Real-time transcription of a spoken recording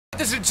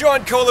This is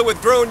John Cola with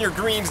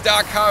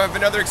GrowingYourGreens.com. I have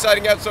another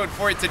exciting episode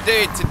for you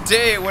today.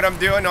 Today, what I'm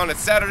doing on a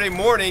Saturday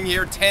morning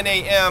here, 10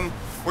 a.m.,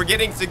 we're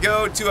getting to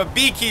go to a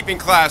beekeeping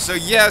class. So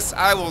yes,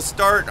 I will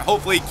start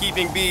hopefully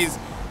keeping bees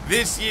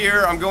this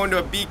year. I'm going to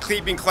a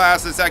beekeeping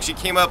class. This actually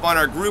came up on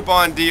our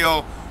Groupon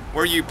deal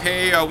where you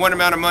pay one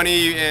amount of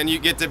money and you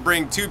get to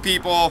bring two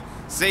people,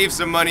 save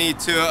some money,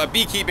 to a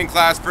beekeeping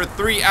class for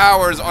 3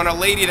 hours on a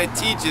lady that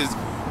teaches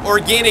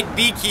organic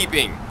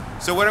beekeeping.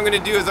 So what I'm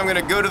going to do is I'm going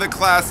to go to the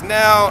class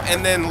now,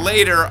 and then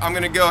later I'm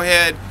going to go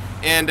ahead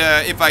and,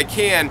 if I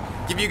can,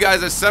 give you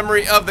guys a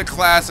summary of the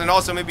class and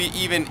also maybe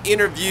even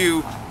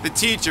interview the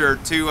teacher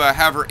to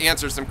have her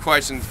answer some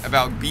questions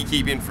about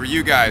beekeeping for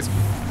you guys.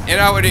 And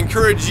I would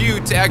encourage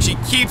you to actually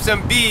keep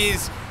some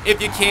bees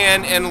if you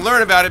can and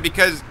learn about it,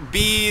 because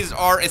bees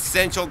are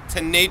essential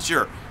to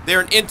nature.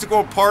 They're an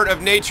integral part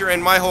of nature,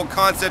 and my whole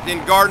concept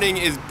in gardening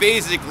is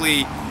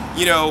basically,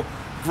 you know,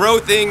 grow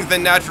things the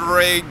natural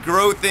way,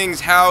 grow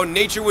things how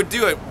nature would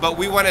do it, but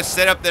we want to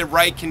set up the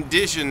right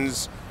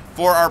conditions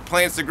for our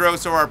plants to grow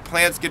so our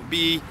plants could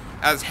be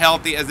as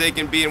healthy as they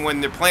can be. And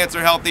when the plants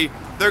are healthy,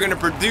 they're going to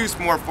produce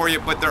more for you,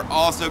 but they're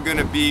also going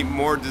to be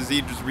more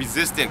disease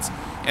resistant.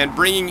 And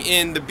bringing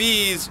in the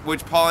bees,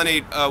 which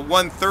pollinate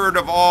 1/3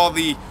 of all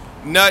the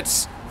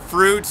nuts,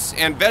 fruits,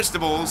 and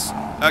vegetables,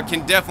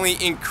 can definitely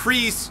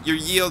increase your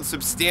yield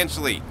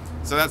substantially.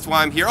 So that's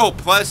why I'm here. Oh,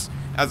 plus,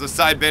 as a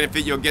side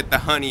benefit, you'll get the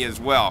honey as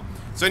well.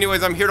 So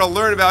anyways, I'm here to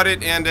learn about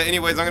it, and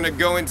anyways, I'm going to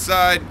go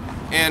inside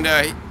and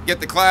get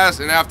the class,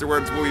 and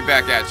afterwards we'll be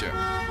back at you.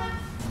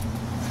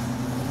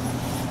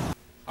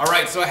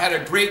 Alright, so I had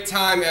a great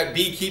time at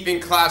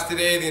beekeeping class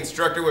today. The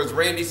instructor was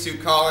Randy Sue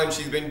Collins.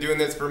 She's been doing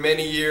this for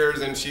many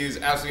years, and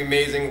she's absolutely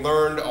amazing.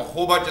 Learned a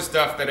whole bunch of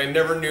stuff that I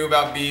never knew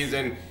about bees,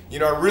 and you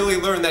know, I really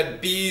learned that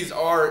bees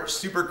are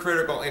super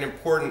critical and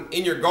important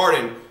in your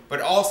garden, but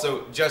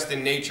also just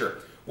in nature.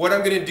 What I'm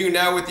going to do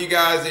now with you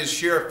guys is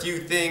share a few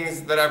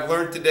things that I've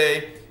learned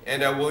today,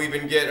 and we'll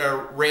even get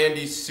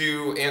Randy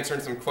Sue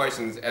answering some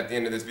questions at the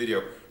end of this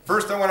video.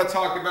 First, I want to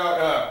talk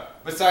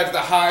about, besides the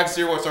hives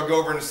here, which I'll go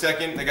over in a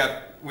second,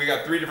 we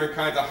got 3 different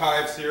kinds of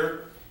hives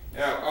here.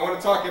 I want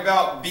to talk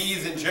about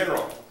bees in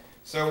general.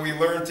 So we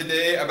learned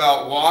today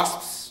about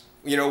wasps.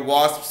 You know,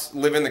 wasps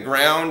live in the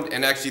ground,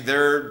 and actually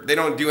they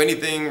don't do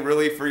anything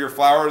really for your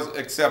flowers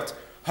except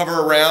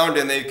hover around,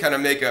 and they kind of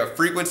make a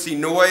frequency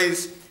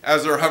noise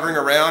as they're hovering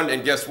around.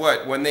 And guess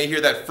what? When they hear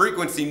that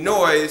frequency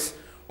noise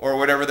or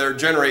whatever they're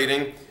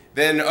generating,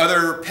 then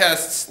other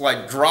pests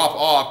like drop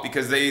off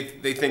because they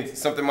think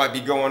something might be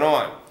going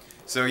on.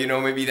 So, you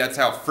know, maybe that's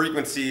how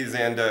frequencies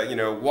and, you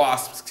know,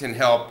 wasps can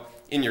help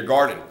in your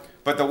garden.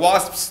 But the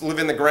wasps live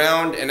in the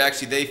ground, and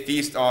actually they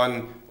feast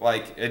on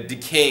like a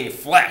decaying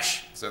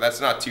flesh. So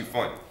that's not too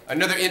fun.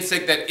 Another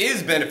insect that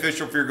is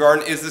beneficial for your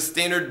garden is the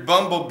standard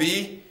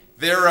bumblebee.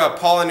 They're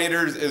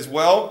pollinators as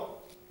well.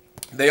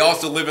 They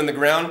also live in the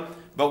ground,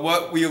 but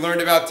what we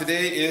learned about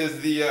today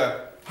is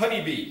the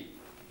honeybee.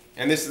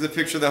 And this is a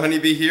picture of the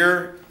honeybee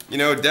here. You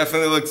know, it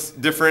definitely looks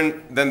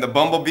different than the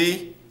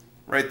bumblebee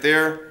right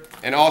there,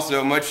 and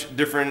also much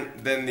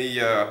different than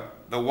the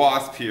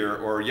wasp here,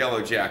 or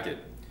yellow jacket.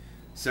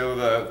 So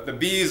the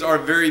bees are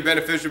very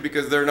beneficial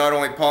because they're not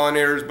only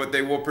pollinators, but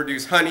they will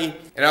produce honey.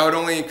 And I would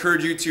only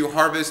encourage you to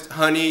harvest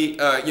honey,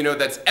 you know,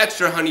 that's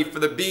extra honey for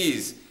the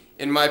bees.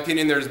 In my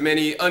opinion, there's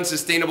many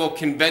unsustainable,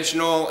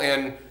 conventional,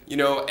 and you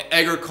know,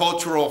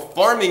 agricultural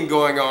farming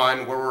going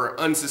on where we're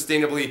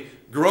unsustainably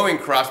growing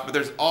crops, but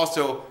there's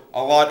also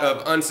a lot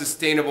of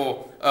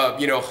unsustainable,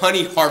 you know,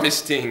 honey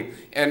harvesting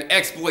and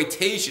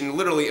exploitation,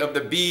 literally, of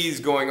the bees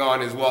going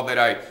on as well, that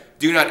I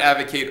do not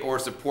advocate or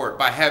support.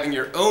 By having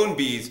your own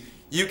bees,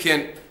 you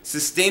can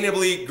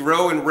sustainably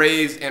grow and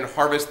raise and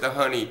harvest the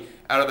honey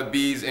out of the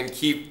bees and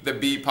keep the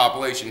bee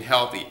population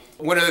healthy.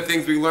 One of the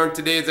things we learned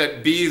today is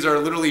that bees are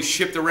literally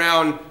shipped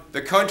around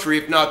the country,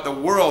 if not the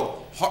world,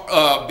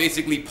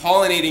 basically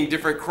pollinating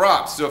different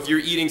crops. So if you're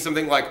eating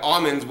something like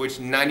almonds, which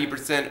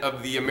 90%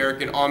 of the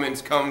American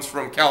almonds comes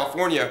from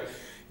California,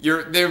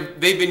 they've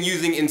been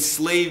using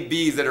enslaved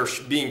bees that are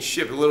being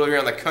shipped literally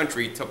around the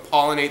country to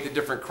pollinate the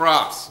different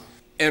crops.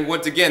 And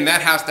once again,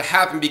 that has to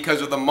happen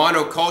because of the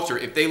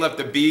monoculture. If they left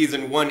the bees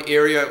in one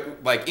area,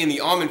 like in the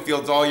almond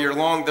fields all year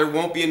long, there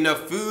won't be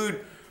enough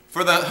food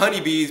for the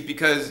honeybees,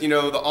 because, you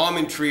know, the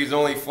almond trees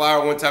only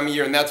flower one time a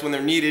year, and that's when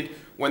they're needed.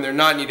 When they're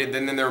not needed,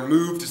 then they're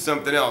moved to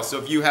something else. So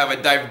if you have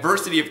a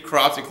diversity of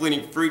crops,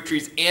 including fruit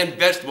trees and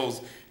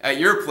vegetables at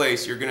your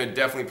place, you're going to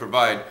definitely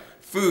provide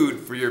food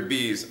for your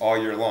bees all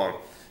year long.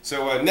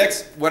 So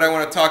next, what I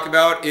want to talk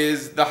about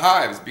is the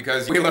hives,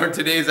 because we learned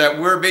today is that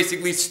we're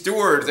basically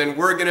stewards, and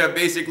we're going to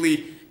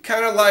basically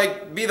kind of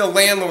like be the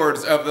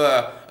landlords of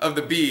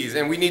the bees,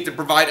 and we need to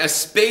provide a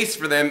space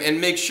for them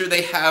and make sure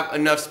they have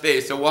enough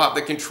space. So we'll have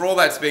to control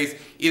that space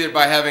either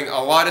by having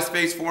a lot of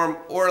space for them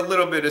or a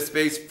little bit of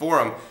space for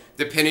them,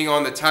 depending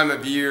on the time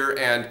of year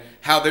and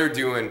how they're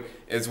doing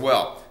as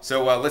well.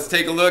 So let's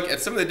take a look at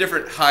some of the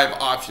different hive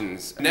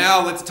options.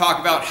 Now let's talk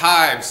about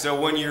hives. So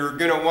when you're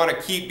going to want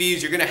to keep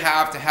bees, you're going to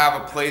have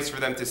a place for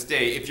them to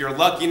stay. If you're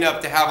lucky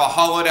enough to have a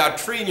hollowed out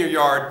tree in your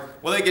yard,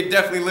 well, they could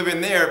definitely live in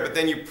there, but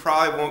then you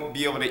probably won't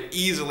be able to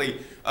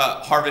easily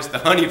harvest the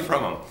honey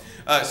from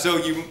them. So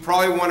you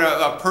probably want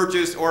to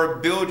purchase or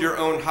build your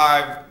own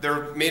hive.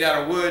 They're made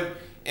out of wood,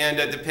 and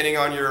depending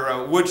on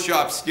your wood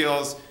shop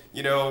skills,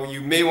 you know,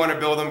 you may want to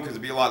build them because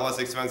it'd be a lot less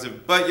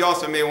expensive, but you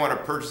also may want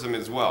to purchase them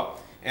as well.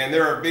 And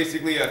there are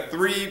basically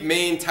three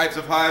main types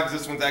of hives.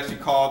 This one's actually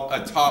called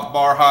a top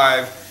bar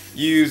hive,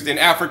 used in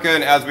Africa.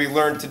 And as we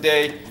learned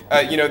today,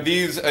 you know,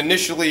 these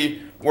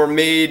initially were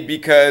made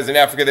because in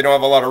Africa they don't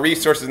have a lot of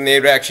resources, and they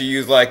would actually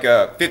use like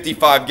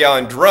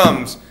 55-gallon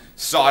drums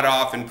sawed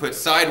off and put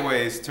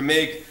sideways to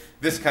make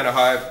this kind of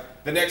hive.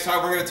 The next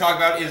hive we're going to talk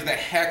about is the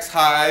hex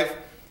hive.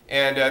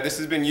 And this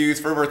has been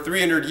used for over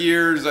 300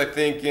 years, I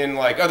think, in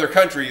like other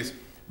countries.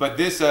 But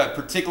this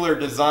particular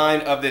design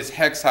of this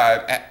hex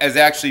hive has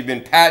actually been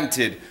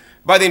patented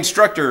by the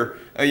instructor,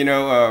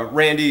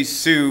 Randy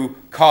Sue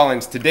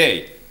Collins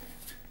today.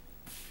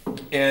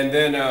 And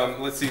then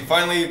let's see,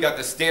 finally you've got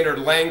the standard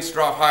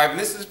Langstroth hive. And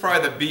this is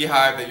probably the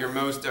beehive that you're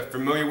most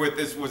familiar with.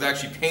 This was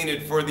actually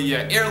painted for the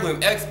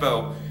Heirloom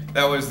Expo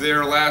that was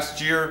there last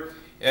year.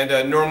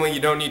 And normally you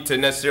don't need to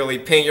necessarily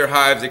paint your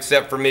hives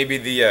except for maybe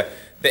the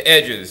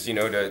edges, you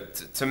know,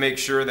 to make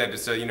sure that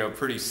it's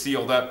pretty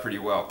sealed up pretty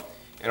well.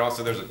 And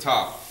also there's a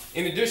top.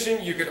 In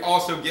addition, you could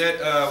also get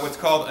what's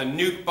called a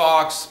nuke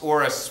box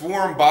or a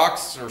swarm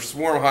box or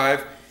swarm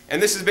hive.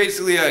 And this is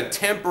basically a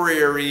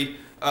temporary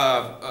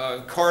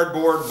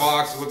cardboard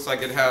box. It looks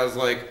like it has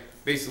like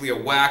basically a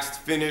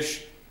waxed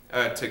finish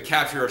to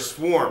capture a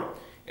swarm.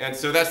 And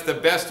so that's the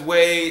best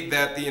way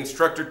that the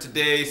instructor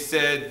today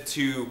said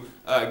to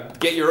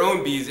get your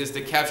own bees, is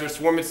to capture a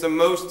swarm. It's the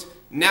most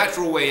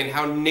natural way and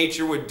how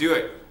nature would do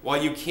it.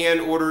 While you can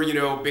order,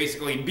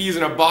 basically bees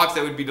in a box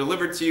that would be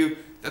delivered to you,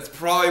 that's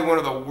probably one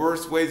of the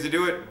worst ways to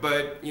do it.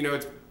 But,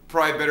 it's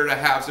probably better to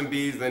have some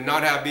bees than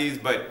not have bees.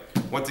 But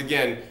once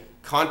again,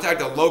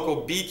 contact a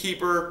local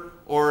beekeeper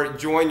or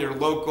join your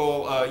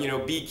local,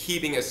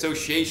 beekeeping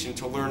association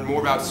to learn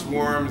more about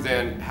swarms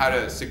and how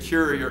to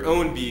secure your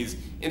own bees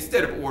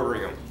instead of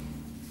ordering them.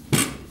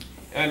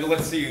 And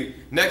let's see,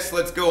 next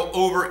let's go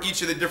over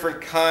each of the different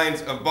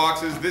kinds of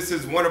boxes. This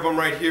is one of them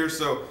right here.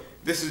 So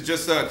this is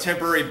just a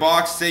temporary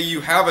box. Say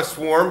you have a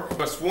swarm.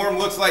 A swarm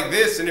looks like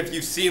this, and if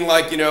you've seen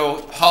like,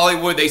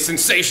 Hollywood, they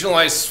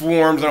sensationalize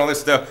swarms and all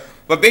this stuff.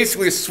 But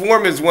basically a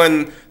swarm is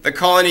when the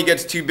colony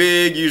gets too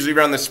big, usually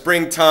around the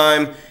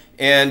springtime,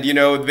 and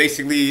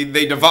basically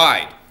they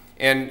divide.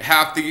 And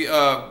half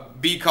the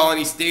bee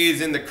colony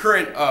stays in the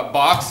current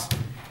box,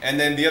 and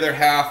then the other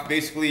half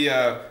basically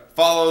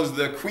follows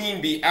the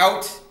queen bee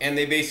out, and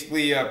they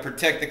basically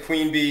protect the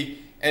queen bee,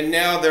 and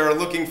now they're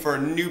looking for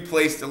a new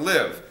place to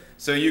live.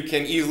 So you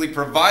can easily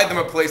provide them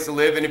a place to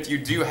live, and if you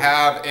do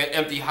have an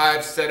empty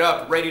hive set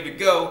up, ready to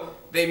go,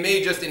 they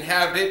may just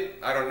inhabit it.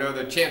 I don't know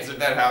the chances of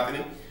that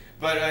happening.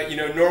 But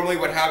normally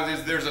what happens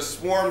is there's a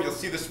swarm, you'll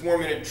see the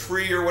swarm in a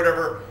tree or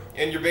whatever,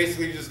 and you're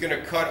basically just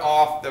gonna cut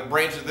off the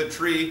branches of the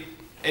tree,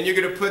 and you're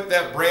gonna put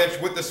that branch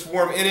with the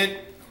swarm in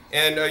it,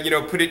 and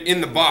put it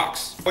in the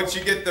box. Once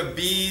you get the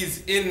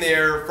bees in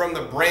there from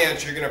the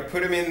branch, you're gonna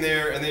put them in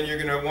there, and then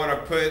you're gonna wanna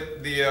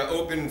put the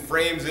open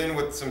frames in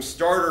with some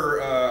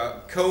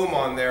starter comb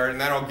on there,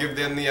 and that'll give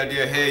them the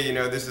idea, hey,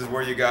 this is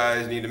where you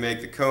guys need to make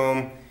the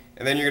comb.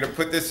 And then you're gonna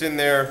put this in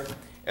there,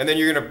 and then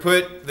you're gonna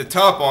put the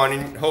top on,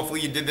 and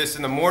hopefully you did this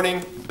in the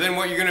morning. Then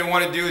what you're gonna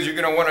wanna do is you're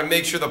gonna wanna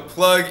make sure the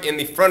plug in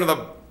the front of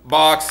the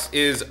box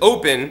is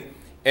open,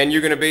 and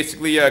you're gonna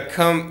basically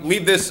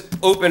leave this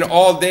open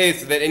all day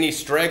so that any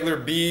straggler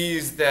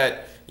bees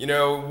that you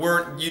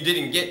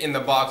didn't get in the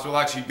box will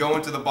actually go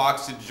into the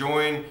box to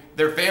join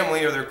their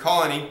family or their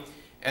colony.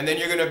 And then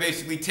you're gonna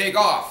basically take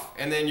off,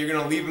 and then you're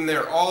gonna leave them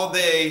there all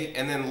day,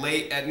 and then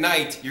late at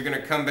night you're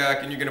gonna come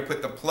back and you're gonna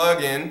put the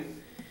plug in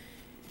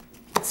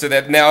so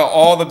that now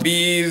all the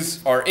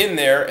bees are in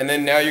there. And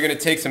then now you're gonna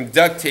take some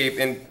duct tape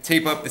and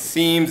tape up the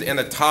seams and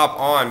the top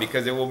on,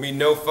 because it will be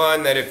no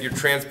fun that if you're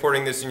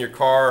transporting this in your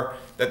car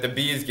that the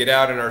bees get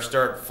out and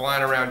start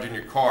flying around in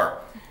your car.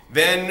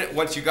 Then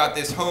once you got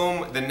this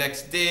home, the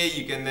next day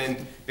you can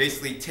then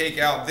basically take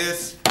out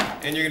this,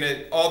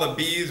 and all the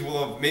bees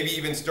will have maybe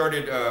even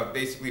started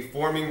basically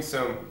forming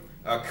some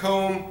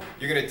comb.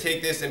 You're gonna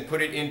take this and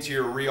put it into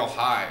your real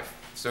hive.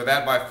 So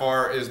that by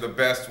far is the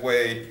best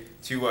way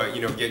to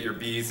get your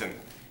bees, and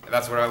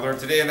that's what I learned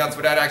today, and that's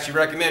what I'd actually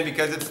recommend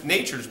because it's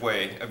nature's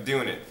way of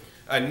doing it.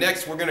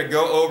 Next, we're going to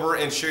go over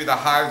and show you the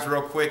hives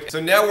real quick. So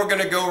now we're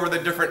going to go over the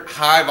different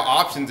hive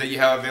options that you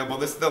have available.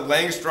 This is the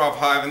Langstroth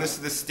hive, and this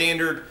is the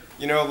standard,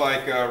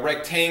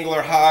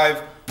 rectangular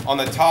hive. On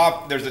the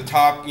top, there's a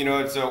top,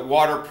 it's a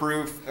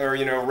waterproof, or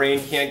rain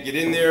can't get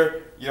in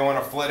there. You don't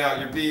want to flood out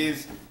your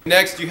bees.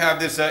 Next, you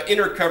have this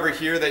inner cover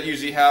here that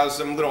usually has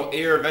some little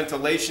air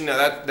ventilation.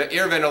 Now the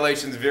air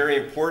ventilation is very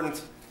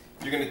important.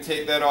 You're going to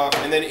take that off,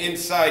 and then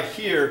inside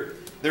here,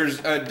 there's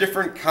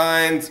different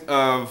kinds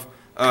of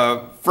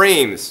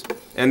frames.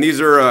 And these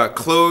are a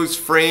closed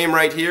frame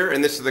right here,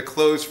 and this is the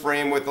closed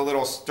frame with a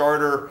little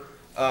starter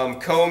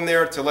comb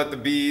there to let the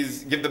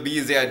bees, give the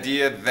bees the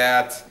idea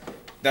that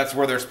that's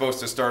where they're supposed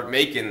to start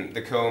making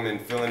the comb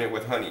and filling it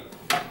with honey.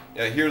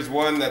 Here's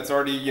one that's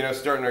already,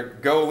 starting to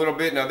go a little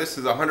bit. Now this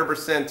is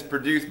 100%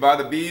 produced by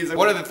the bees.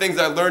 One of the things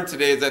I learned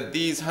today is that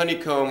these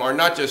honeycomb are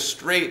not just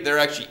straight, they're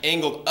actually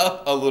angled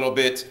up a little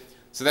bit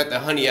so that the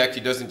honey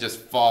actually doesn't just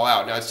fall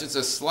out. Now it's just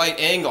a slight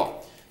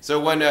angle. So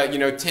when,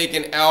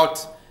 taken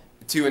out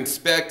to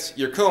inspect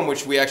your comb,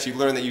 which we actually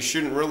learned that you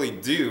shouldn't really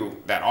do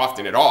that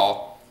often at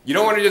all, you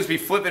don't want to just be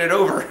flipping it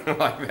over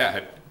like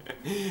that.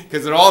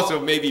 Because it also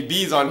may be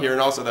bees on here, and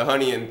also the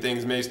honey and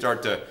things may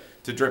start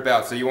to drip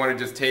out. So you want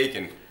to just take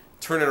and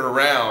turn it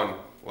around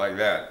like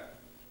that.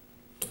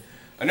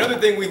 Another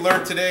thing we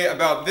learned today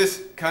about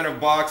this kind of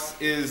box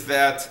is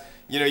that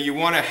you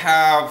want to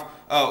have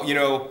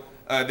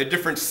the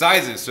different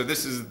sizes. So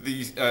this is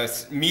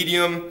the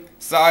medium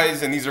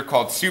size, and these are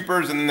called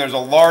supers, and then there's a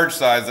large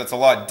size that's a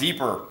lot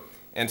deeper.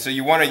 And so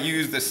you want to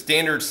use the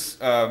standard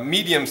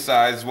medium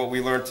size, what we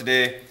learned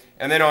today.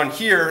 And then on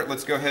here,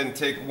 let's go ahead and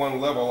take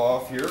one level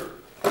off here.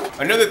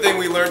 Another thing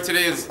we learned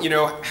today is,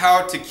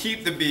 how to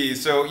keep the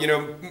bees. So,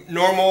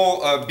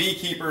 normal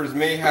beekeepers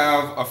may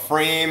have a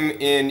frame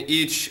in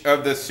each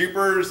of the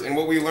supers, and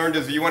what we learned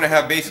is you want to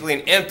have basically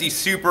an empty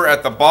super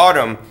at the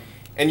bottom,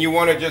 and you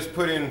want to just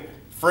put in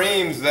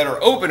frames that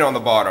are open on the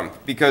bottom,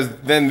 because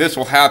then this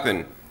will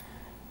happen.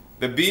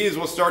 The bees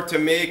will start to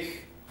make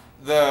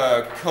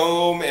the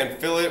comb and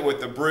fill it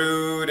with the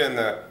brood and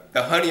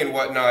the honey and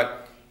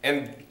whatnot,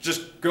 and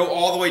just go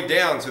all the way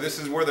down. So this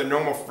is where the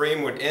normal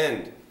frame would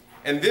end.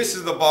 And this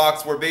is the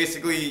box where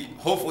basically,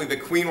 hopefully the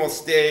queen will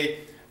stay,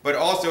 but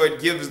also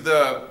it gives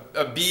the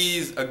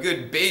bees a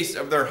good base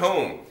of their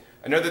home.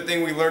 Another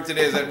thing we learned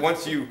today is that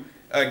once you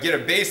get a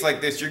base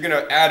like this, you're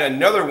gonna add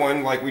another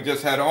one like we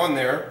just had on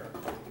there.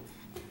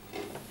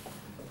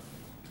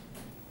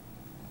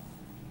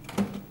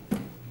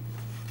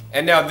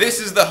 And now this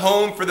is the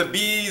home for the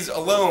bees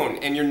alone,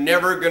 and you're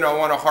never gonna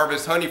wanna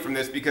harvest honey from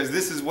this, because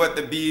this is what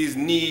the bees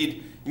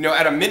need,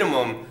 at a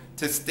minimum,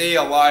 to stay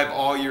alive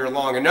all year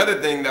long.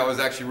 Another thing that was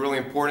actually really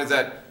important is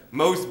that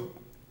most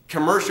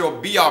commercial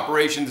bee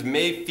operations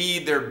may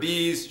feed their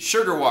bees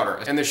sugar water.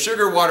 And the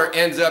sugar water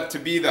ends up to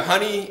be the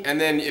honey, and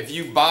then if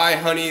you buy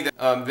honey,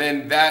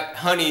 then that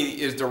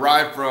honey is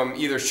derived from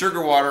either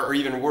sugar water or,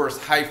 even worse,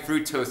 high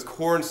fructose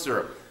corn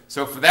syrup.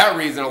 So for that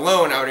reason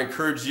alone, I would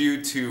encourage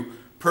you to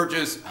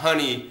purchase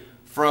honey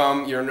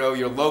from your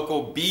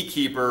local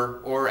beekeeper,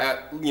 or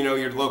at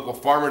your local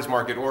farmer's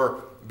market,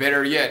 or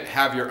better yet,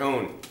 have your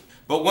own.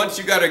 But once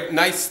you got a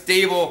nice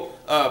stable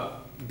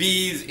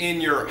bees in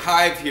your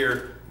hive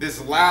here, this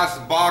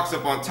last box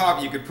up on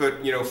top, you could put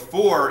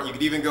 4, you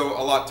could even go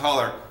a lot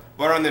taller.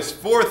 But on this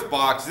 4th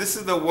box, this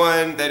is the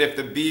one that if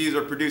the bees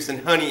are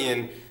producing honey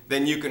in,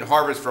 then you can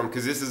harvest from,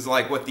 because this is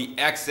like what the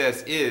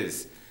excess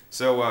is.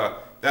 So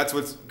that's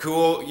what's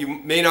cool. You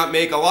may not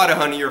make a lot of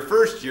honey your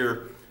first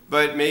year,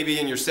 but maybe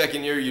in your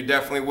second year you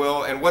definitely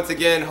will. And once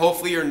again,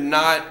 hopefully you're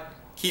not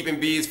keeping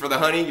bees for the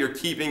honey, you're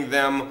keeping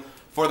them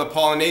for the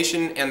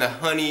pollination, and the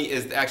honey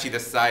is actually the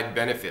side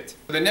benefit.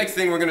 The next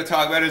thing we're going to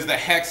talk about is the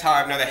hex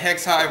hive. Now the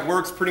hex hive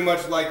works pretty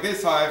much like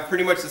this hive,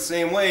 pretty much the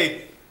same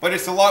way, but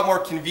it's a lot more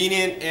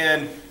convenient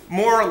and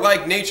more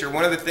like nature.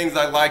 One of the things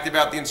I liked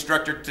about the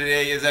instructor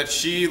today is that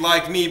she,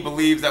 like me,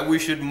 believes that we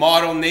should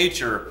model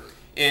nature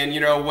in,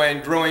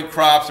 when growing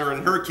crops, or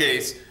in her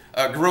case,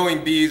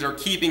 growing bees or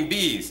keeping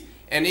bees.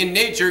 And in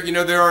nature,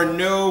 there are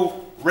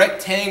no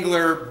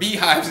rectangular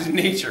beehives in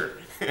nature,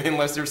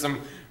 unless there's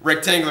some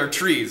rectangular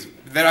trees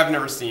that I've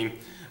never seen.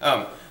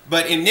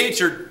 But in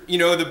nature,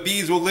 the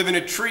bees will live in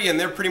a tree, and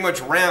they're pretty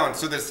much round.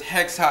 So this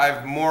hex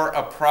hive more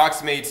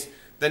approximates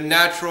the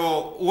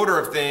natural order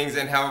of things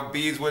and how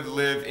bees would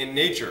live in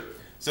nature.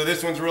 So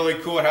this one's really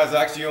cool. It has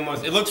actually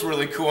it looks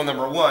really cool,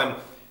 number 1.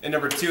 And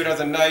number 2, it has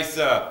a nice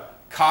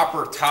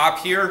copper top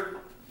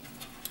here.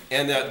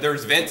 And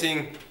there's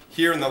venting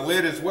here in the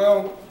lid as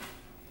well.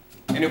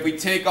 And if we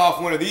take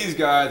off one of these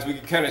guys, we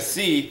can kind of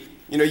see,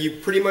 you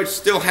pretty much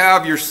still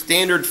have your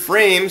standard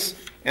frames,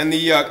 and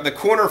the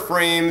corner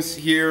frames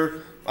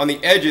here on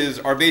the edges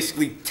are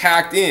basically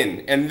tacked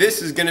in. And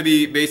this is going to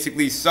be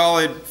basically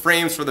solid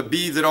frames for the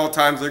bees at all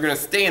times. They're going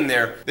to stay in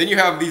there. Then you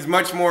have these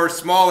much more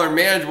smaller,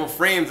 manageable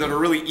frames that are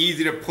really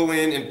easy to pull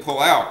in and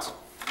pull out.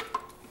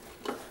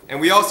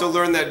 And we also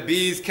learned that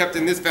bees kept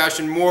in this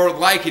fashion, more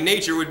like in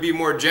nature, would be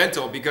more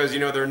gentle, because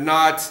they're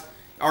not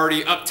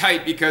already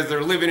uptight because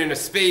they're living in a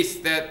space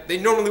that they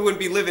normally wouldn't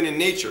be living in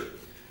nature.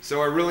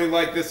 So I really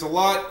like this a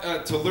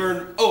lot to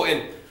learn. Oh,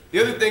 and the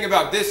other thing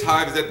about this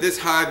hive is that this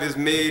hive is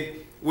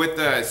made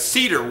with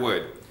cedar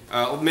wood.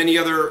 Many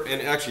other,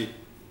 and actually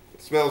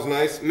it smells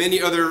nice,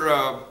 many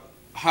other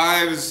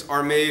hives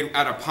are made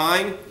out of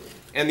pine.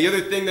 And the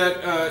other thing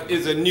that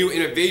is a new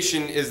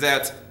innovation is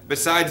that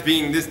besides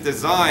being this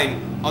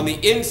design, on the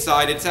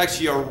inside it's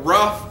actually a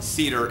rough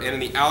cedar, and on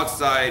the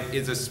outside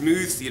is a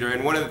smooth cedar.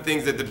 And one of the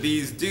things that the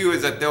bees do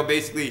is that they'll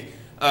basically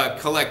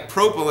collect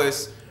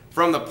propolis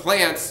from the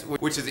plants,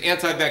 which is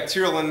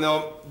antibacterial,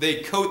 and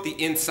they coat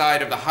the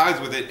inside of the hives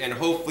with it, and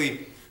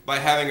hopefully by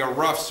having a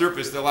rough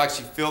surface, they'll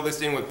actually fill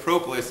this in with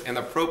propolis, and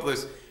the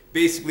propolis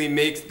basically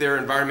makes their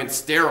environment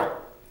sterile.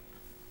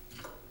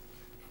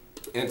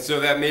 And so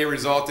that may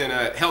result in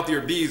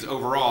healthier bees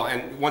overall,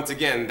 and once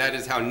again, that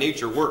is how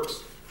nature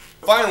works.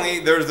 Finally,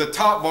 there's the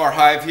top bar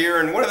hive here,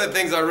 and one of the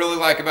things I really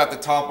like about the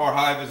top bar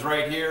hive is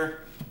right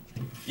here.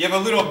 You have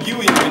a little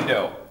viewing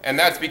window, and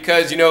that's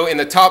because, you know, in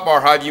the top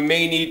bar hive you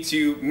may need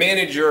to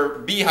manage your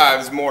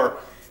beehives more,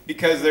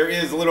 because there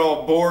is a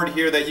little board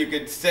here that you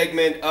could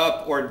segment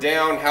up or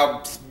down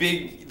how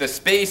big the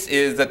space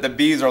is that the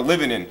bees are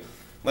living in.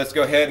 Let's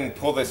go ahead and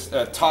pull this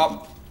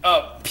top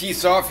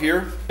piece off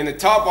here. In the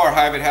top bar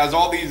hive it has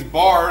all these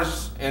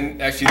bars,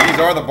 and actually these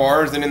are the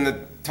bars, and in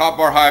the top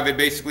bar hive it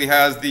basically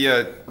has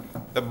the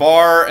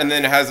bar, and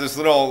then it has this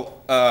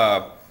little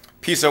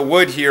piece of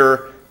wood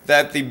here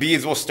that the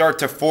bees will start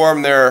to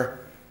form their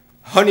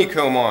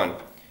honeycomb on.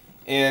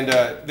 And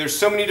there's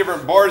so many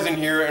different bars in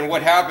here, and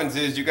what happens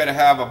is you got to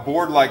have a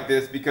board like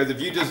this, because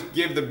if you just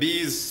give the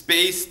bees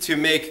space to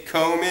make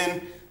comb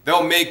in,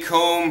 they'll make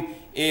comb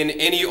in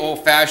any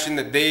old fashion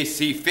that they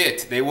see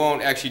fit. They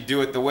won't actually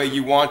do it the way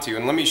you want to.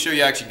 And let me show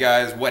you actually,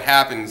 guys, what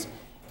happens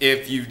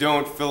if you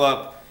don't fill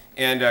up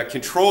and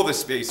control the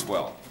space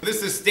well.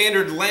 This is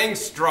standard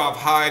Langstroth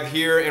hive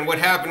here, and what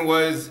happened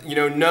was, you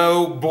know,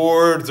 no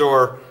boards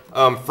or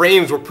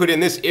frames were put in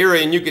this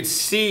area, and you could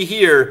see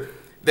here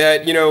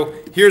that, you know,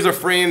 here's a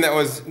frame that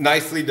was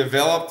nicely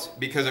developed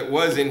because it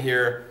was in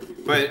here,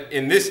 but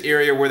in this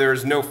area where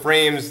there's no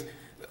frames,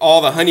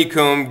 all the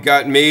honeycomb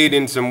got made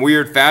in some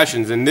weird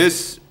fashions, and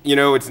this, you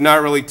know, it's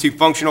not really too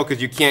functional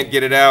because you can't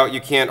get it out,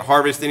 you can't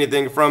harvest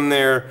anything from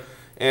there,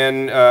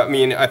 and I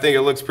mean, I think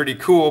it looks pretty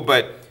cool,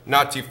 but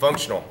not too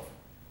functional.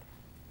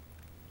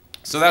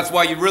 So that's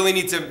why you really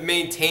need to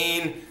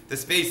maintain the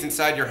space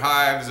inside your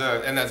hives,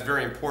 and that's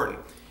very important.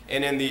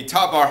 And in the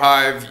top bar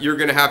hive, you're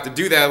going to have to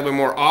do that a little bit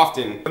more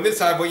often. In this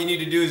hive, what you need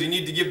to do is you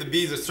need to give the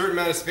bees a certain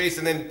amount of space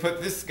and then put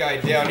this guy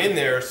down in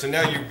there. So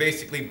now you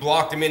basically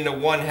blocked them into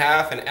one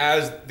half, and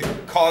as the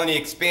colony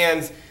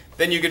expands,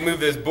 then you can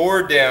move this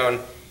board down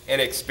and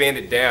expand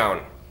it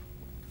down.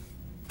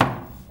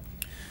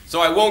 So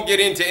I won't get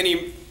into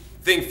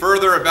anything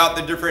further about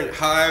the different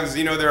hives.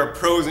 You know, there are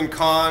pros and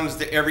cons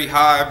to every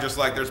hive, just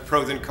like there's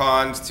pros and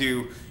cons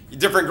to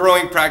different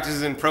growing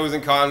practices and pros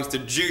and cons to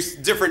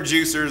different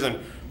juicers and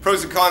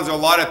pros and cons to a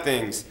lot of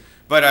things.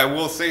 But I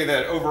will say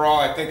that overall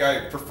I think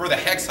I prefer the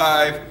hex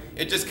hive.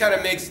 It just kind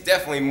of makes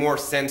definitely more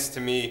sense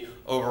to me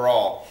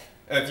overall.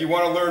 If you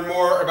want to learn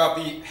more about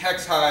the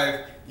hex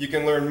hive, you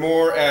can learn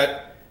more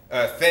at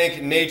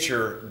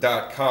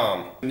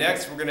thanknature.com.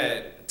 Next we're going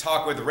to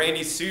talk with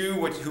Randy Sue,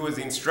 who is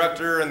the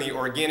instructor and the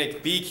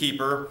organic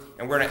beekeeper,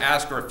 and we're going to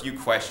ask her a few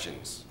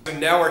questions. So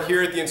now we're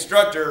here at the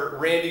instructor,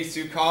 Randy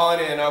Sue Collin,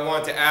 and I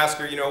want to ask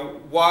her, you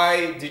know,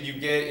 why did you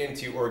get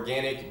into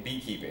organic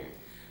beekeeping?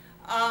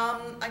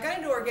 I got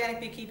into organic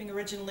beekeeping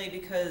originally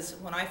because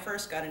when I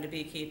first got into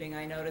beekeeping,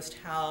 I noticed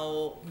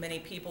how many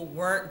people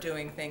weren't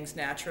doing things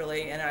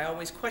naturally, and I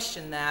always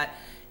questioned that.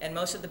 And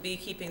most of the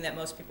beekeeping that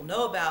most people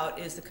know about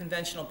is the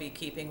conventional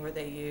beekeeping, where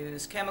they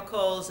use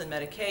chemicals and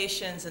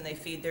medications and they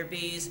feed their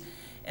bees.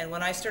 And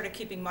when I started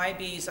keeping my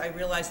bees, I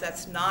realized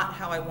that's not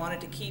how I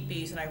wanted to keep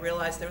bees, and I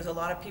realized there was a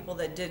lot of people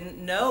that didn't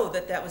know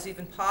that that was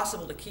even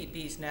possible to keep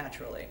bees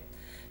naturally.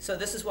 So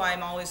this is why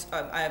I'm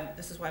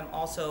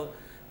also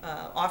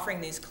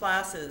offering these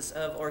classes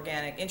of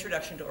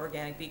introduction to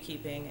organic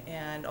beekeeping,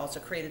 and also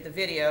created the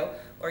video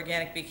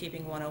Organic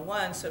Beekeeping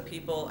 101, so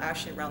people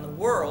actually around the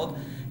world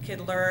could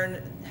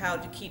learn how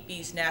to keep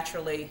bees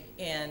naturally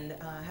and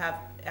have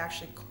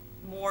actually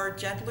more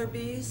gentler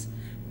bees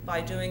by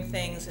doing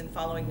things and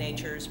following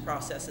nature's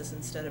processes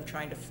instead of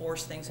trying to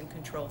force things and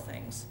control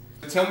things.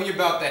 Tell me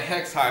about the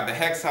hex hive. The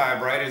hex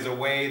hive, right, is a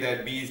way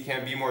that bees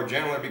can be more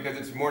gentler because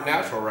it's more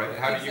natural, right?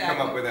 How did you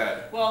come up with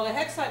that? Well, the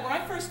hex hive, when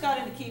I first got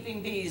into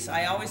keeping bees,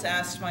 I always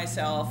asked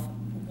myself,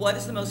 what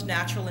is the most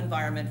natural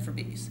environment for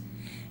bees?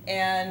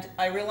 And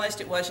I realized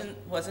it wasn't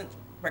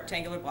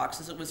rectangular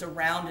boxes, it was a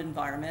round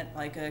environment,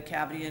 like a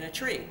cavity in a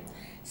tree.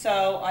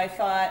 So I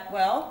thought,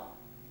 well,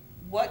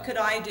 what could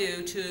I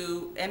do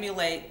to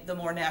emulate the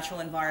more natural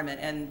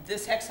environment? And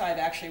this hex hive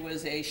actually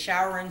was a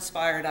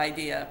shower-inspired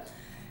idea.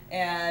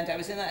 And I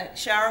was in the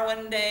shower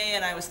one day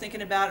and I was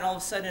thinking about it, and all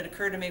of a sudden it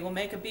occurred to me, we'll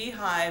make a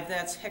beehive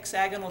that's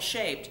hexagonal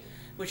shaped,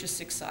 which is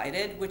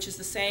six-sided, which is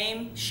the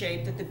same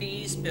shape that the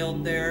bees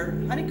build their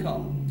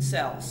honeycomb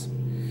cells.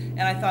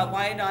 And I thought,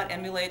 why not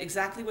emulate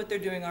exactly what they're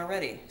doing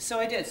already? So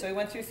I did. So I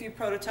went through a few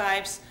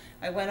prototypes.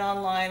 I went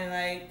online and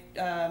I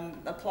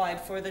applied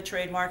for the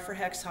trademark for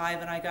hex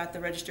hive, and I got the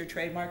registered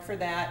trademark for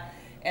that,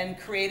 and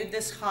created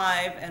this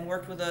hive, and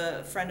worked with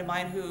a friend of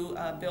mine who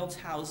builds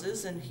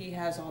houses, and he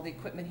has all the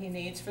equipment he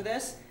needs for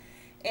this,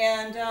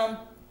 and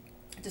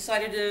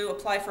decided to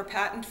apply for a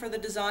patent for the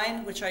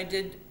design, which I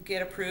did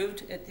get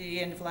approved at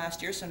the end of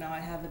last year, so now I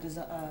have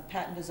a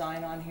patent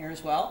design on here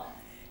as well.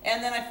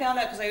 And then I found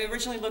out, because I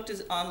originally looked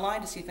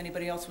online to see if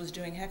anybody else was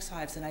doing hex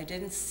hives, and I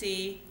didn't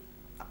see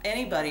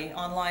anybody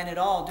online at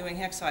all doing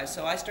hex hives.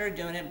 So I started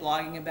doing it,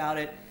 blogging about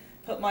it,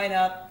 put mine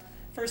up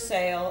for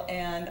sale,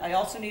 and I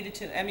also needed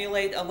to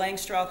emulate a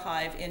Langstroth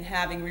hive in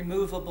having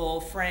removable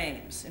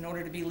frames. In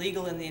order to be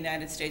legal in the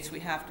United States, we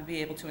have to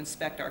be able to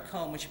inspect our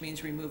comb, which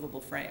means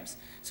removable frames.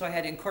 So I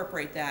had to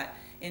incorporate that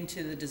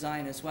into the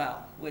design as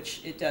well,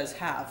 which it does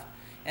have,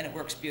 and it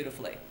works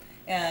beautifully.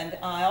 And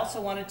I also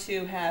wanted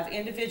to have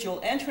individual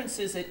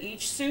entrances at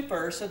each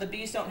super so the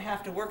bees don't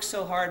have to work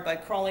so hard by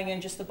crawling in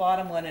just the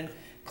bottom one and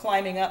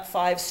climbing up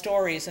 5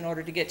 stories in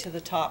order to get to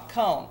the top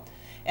comb.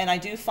 And I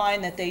do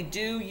find that they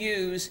do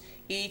use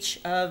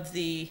each of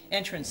the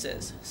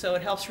entrances. So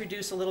it helps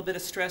reduce a little bit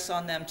of stress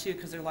on them too,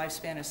 because their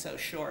lifespan is so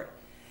short.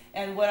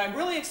 And what I'm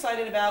really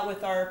excited about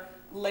with our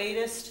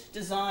latest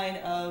design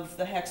of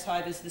the hex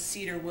hive is the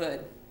cedar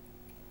wood.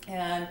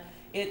 And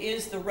it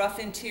is the rough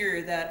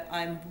interior that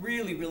I'm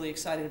really, really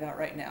excited about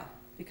right now,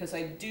 because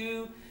I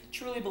do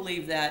truly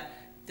believe that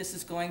this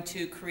is going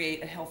to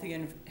create a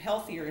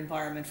healthier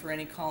environment for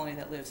any colony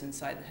that lives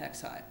inside the hex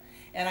hive.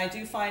 And I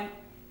do find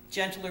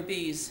gentler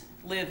bees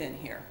live in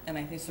here. And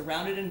I think it's a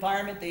rounded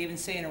environment. They even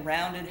say in a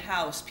rounded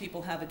house,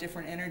 people have a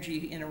different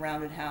energy in a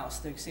rounded house.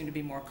 They seem to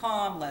be more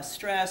calm, less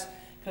stressed,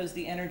 because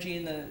the energy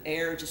in the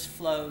air just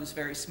flows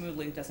very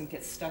smoothly. It doesn't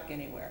get stuck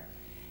anywhere.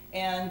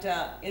 And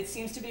it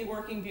seems to be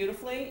working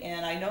beautifully.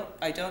 And I know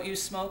I don't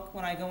use smoke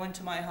when I go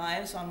into my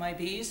hives on my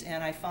bees,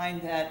 and I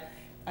find that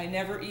it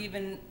never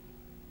even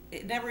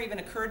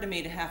occurred to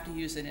me to have to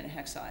use it in a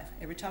hex hive.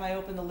 Every time I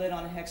open the lid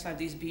on a hex hive,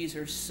 these bees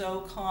are so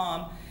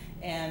calm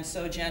and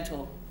so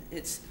gentle.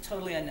 It's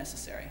totally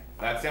unnecessary.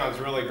 That sounds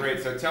really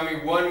great. So tell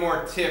me one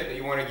more tip that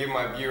you want to give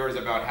my viewers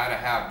about how to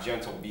have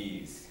gentle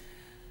bees.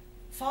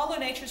 Follow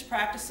nature's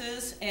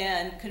practices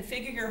and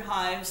configure your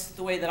hives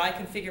the way that I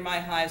configure my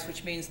hives,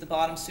 which means the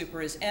bottom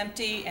super is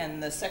empty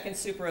and the second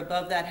super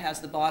above that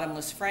has the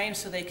bottomless frame,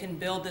 so they can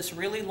build this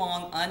really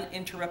long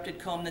uninterrupted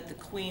comb that the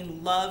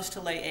queen loves to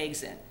lay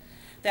eggs in.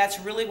 That's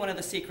really one of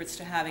the secrets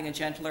to having a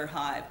gentler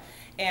hive.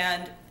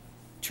 And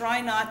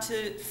try not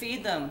to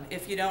feed them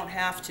if you don't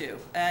have to.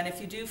 And if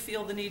you do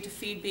feel the need to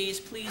feed bees,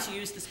 please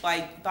use this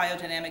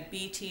biodynamic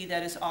bee tea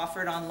that is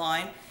offered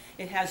online.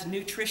 It has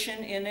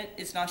nutrition in it.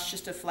 It's not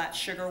just a flat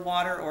sugar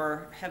water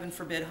or, heaven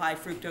forbid, high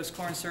fructose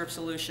corn syrup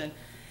solution.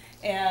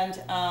 And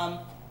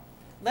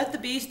let the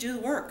bees do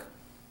the work.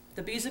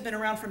 The bees have been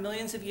around for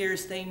millions of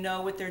years. They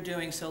know what they're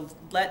doing, so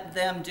let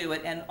them do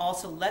it. And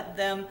also let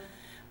them,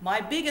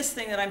 my biggest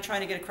thing that I'm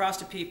trying to get across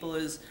to people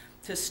is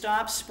to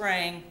stop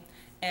spraying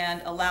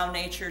and allow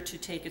nature to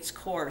take its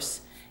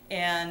course,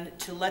 and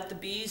to let the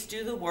bees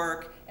do the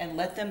work and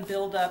let them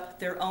build up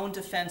their own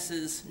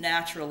defenses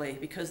naturally,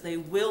 because they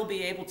will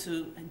be able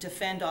to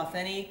defend off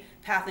any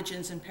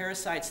pathogens and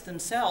parasites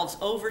themselves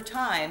over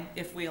time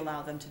if we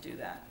allow them to do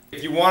that.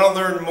 If you want to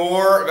learn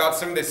more about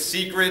some of the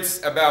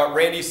secrets about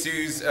Randy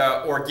Sue's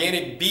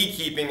organic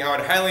beekeeping, I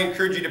would highly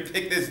encourage you to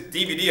pick this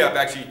DVD up.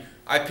 Actually,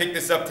 I picked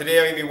this up today.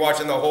 I'm going to be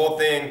watching the whole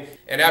thing.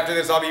 And after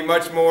this, I'll be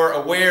much more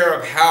aware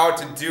of how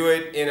to do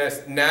it in a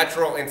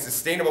natural and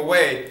sustainable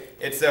way.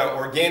 It's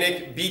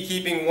Organic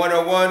Beekeeping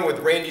 101 with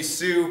Randy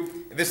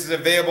Sue. This is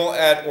available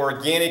at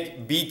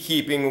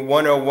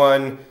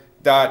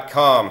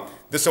organicbeekeeping101.com.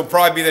 This will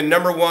probably be the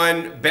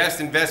 #1 best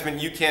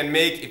investment you can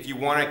make if you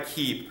want to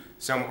keep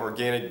some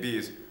organic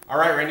bees. All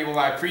right, Randy, well,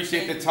 I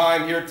appreciate the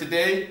time here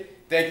today.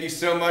 Thank you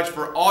so much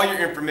for all your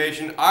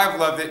information. I've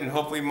loved it, and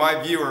hopefully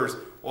my viewers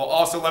will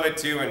also love it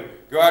too. And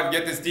go out and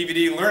get this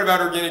DVD, learn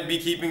about organic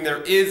beekeeping.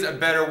 There is a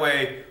better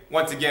way.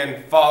 Once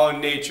again, follow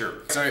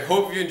nature. So I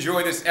hope you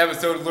enjoyed this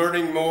episode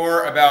learning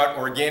more about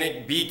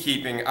organic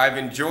beekeeping. I've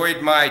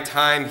enjoyed my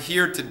time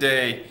here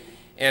today,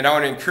 and I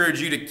want to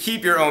encourage you to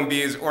keep your own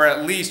bees, or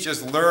at least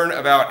just learn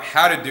about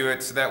how to do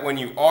it so that when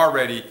you are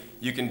ready,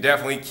 you can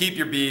definitely keep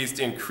your bees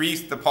to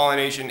increase the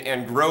pollination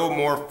and grow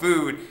more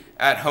food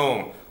at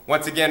home.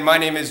 Once again, my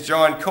name is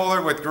John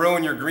Kohler with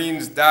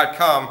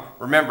growingyourgreens.com.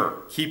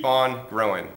 Remember, keep on growing.